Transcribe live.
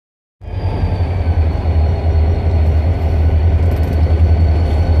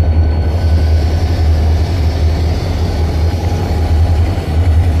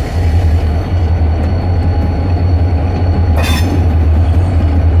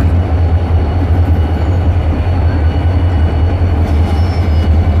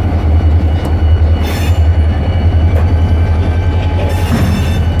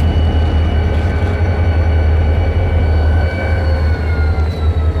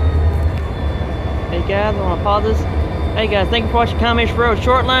Anyways, guys, I want to pause this. Hey guys, thank you for watching Kiamichi Road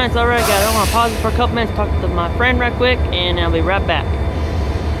Short Lines. Alright guys, I want to pause it for a couple minutes, talk to my friend right quick, and I'll be right back.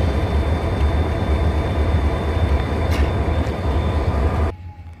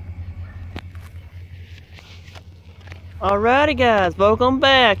 Alrighty guys, welcome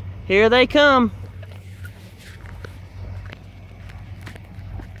back. Here they come.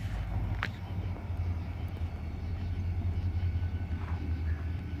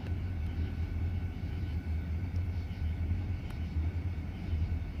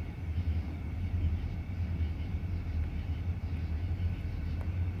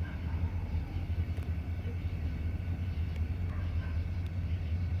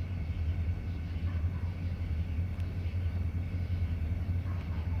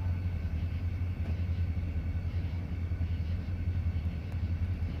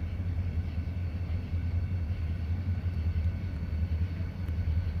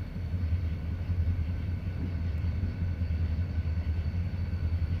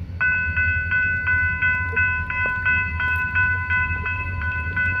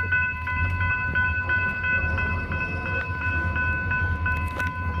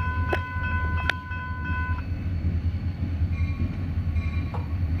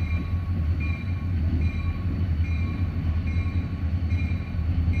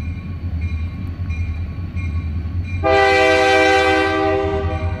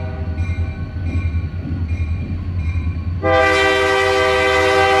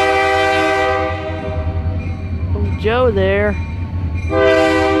 Joe there.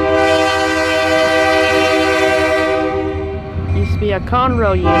 Used to be a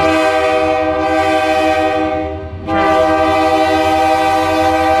Conrail unit.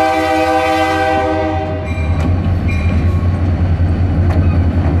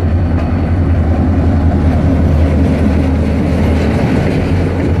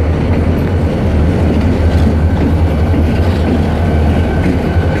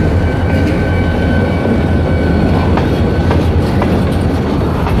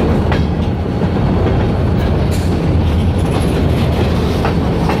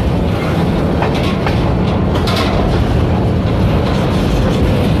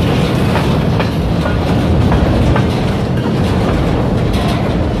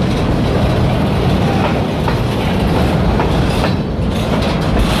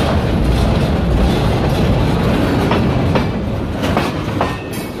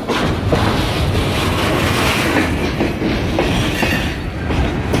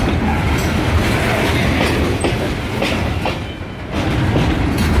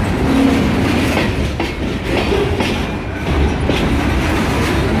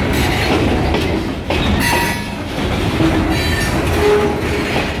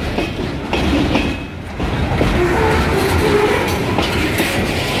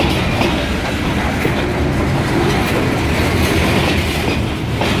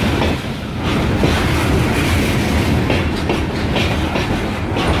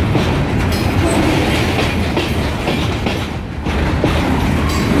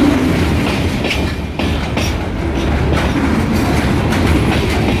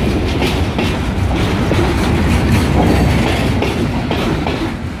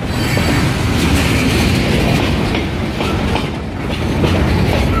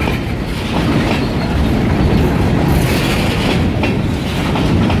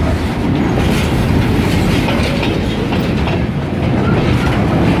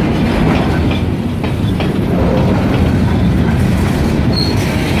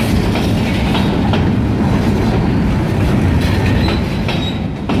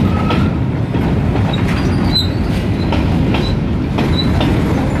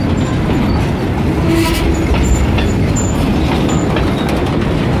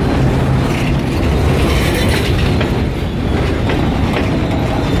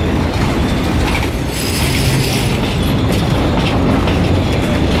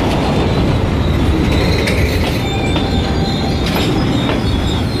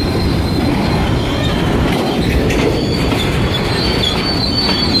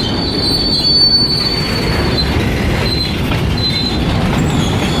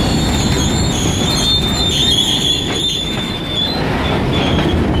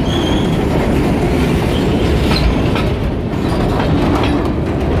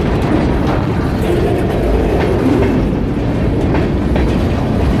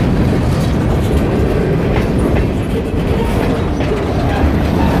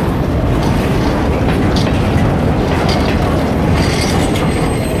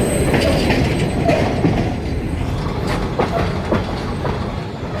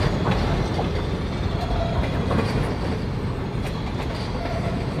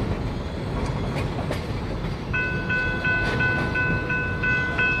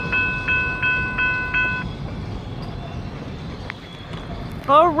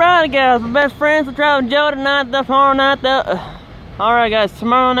 Alright guys, my best friends are driving Joe tonight, tomorrow night alright guys,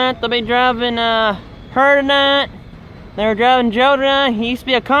 tomorrow night they'll be driving her tonight. They're driving Joe tonight. He used to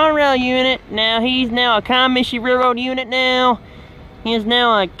be a Conrail unit. Now he's now a Kiamichi Railroad unit now. He is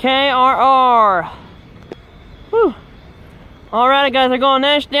now a KRR. Whew. Alright guys, they're going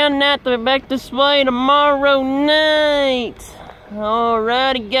Nash down tonight. They'll be back this way tomorrow night.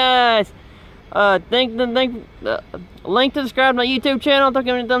 Alrighty guys. Link to subscribe to my YouTube channel. Don't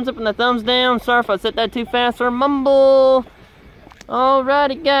give me a thumbs up and a thumbs down. Sorry if I said that too fast or mumble.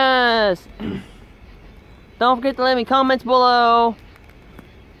 Alrighty guys. Don't forget to leave me comments below.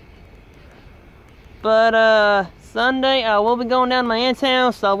 But Sunday I will be going down to my aunt's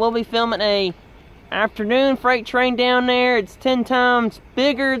house. I will be filming a afternoon freight train down there. It's 10 times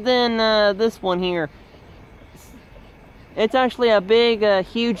bigger than this one here. It's actually a big,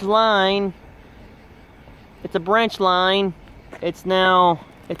 huge line. It's a branch line. It's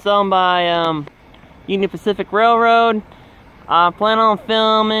owned by Union Pacific Railroad. I plan on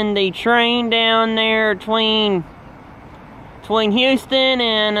filming the train down there between Houston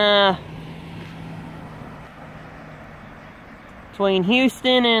and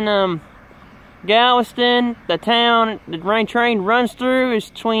Galveston. The town the train runs through is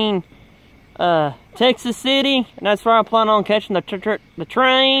between Texas City, and that's where I plan on catching the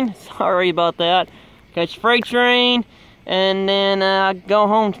train. Sorry about that. Catch the freight train, and then go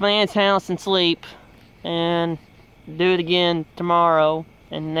home to my aunt's house and sleep, and do it again tomorrow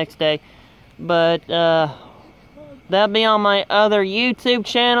and the next day. But that'll be on my other YouTube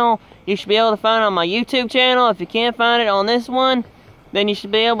channel. You should be able to find it on my YouTube channel. If you can't find it on this one, then you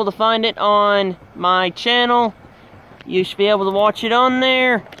should be able to find it on my channel. You should be able to watch it on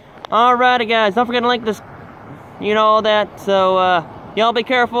there. Alrighty guys, don't forget to link this, you know, all that. So y'all be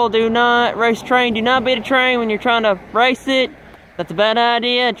careful. Do not race train. Do not beat a train when you're trying to race it. That's a bad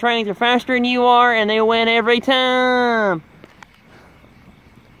idea. Trains are faster than you are, and they win every time.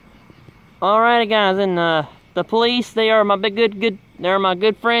 Alrighty guys, and the police, they are my they're my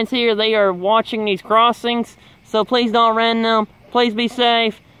good friends here. They are watching these crossings, so please don't run them. Please be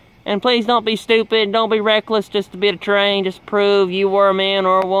safe, and please don't be stupid. Don't be reckless just to beat a train. Just prove you were a man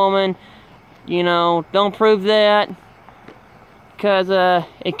or a woman. You know, don't prove that, because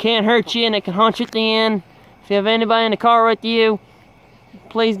it can't hurt you and it can haunt you at the end. If you have anybody in the car with you,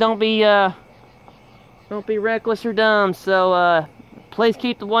 please don't be reckless or dumb. So please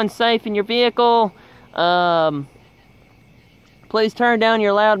keep the one safe in your vehicle. Please turn down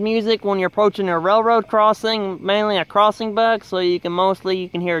your loud music when you're approaching a railroad crossing, mainly a crossing buck, so you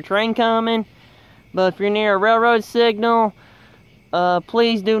can hear a train coming. But if you're near a railroad signal,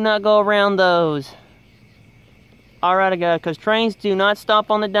 please do not go around those. Alright guys, because trains do not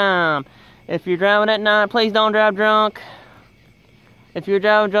stop on the dime. If you're driving at night, please don't drive drunk. If you're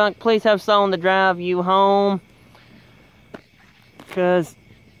driving drunk, please have someone to drive you home. Because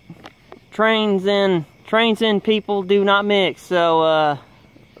trains and people do not mix. So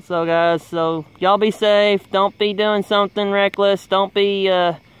guys, so y'all be safe. Don't be doing something reckless. Don't be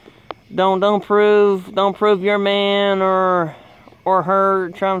don't prove you're a man or her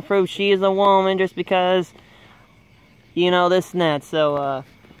trying to prove she is a woman just because, you know, this and that. So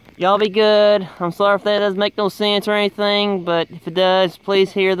y'all be good. I'm sorry if that doesn't make no sense or anything, but if it does,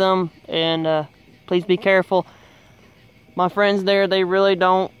 please hear them, and please be careful. My friends there, they really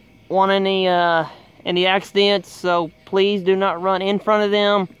don't want any accidents, so please do not run in front of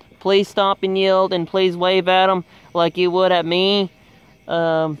them. Please stop and yield, and please wave at them like you would at me.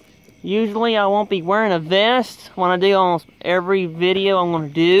 Usually I won't be wearing a vest when I do almost every video I'm going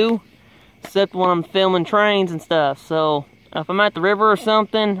to do, except when I'm filming trains and stuff. So if I'm at the river or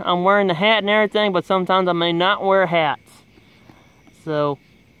something, I'm wearing the hat and everything, but sometimes I may not wear hats. So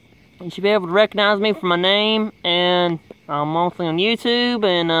you should be able to recognize me from my name, and I'm mostly on YouTube,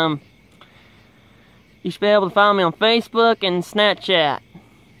 and you should be able to find me on Facebook and Snapchat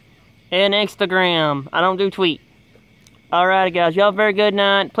and Instagram. I don't do tweet. Alrighty guys, y'all have a very good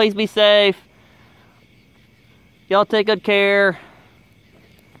night. Please be safe. Y'all take good care.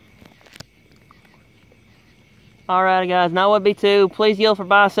 Alrighty guys, and I would be too. Please yell for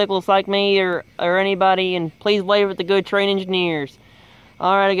bicycles like me or anybody, and please wave at the good train engineers.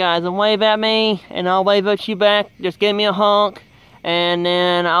 Alrighty guys, and wave at me, and I'll wave at you back. Just give me a honk, and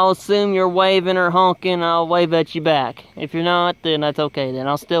then I'll assume you're waving or honking. I'll wave at you back. If you're not, then that's okay. Then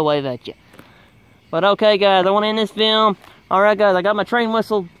I'll still wave at you. But okay guys, I want to end this film. Alright guys, I got my train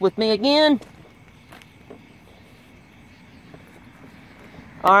whistle with me again.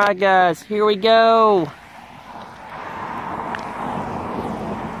 Alright guys, here we go.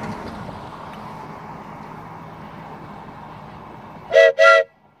 Beep, beep.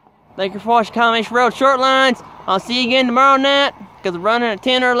 Thank you for watching Kiamichi Road Short Lines. I'll see you again tomorrow night, because I'm running at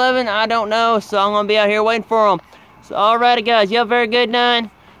 10 or 11, I don't know, so I'm going to be out here waiting for them. So, alrighty guys, you have a very good night.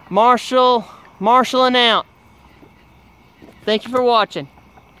 Marshalling out. Thank you for watching.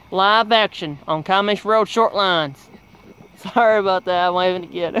 Live action on Kiamichi Road Short Lines. Sorry about that, I'm waving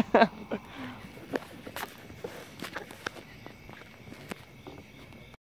again.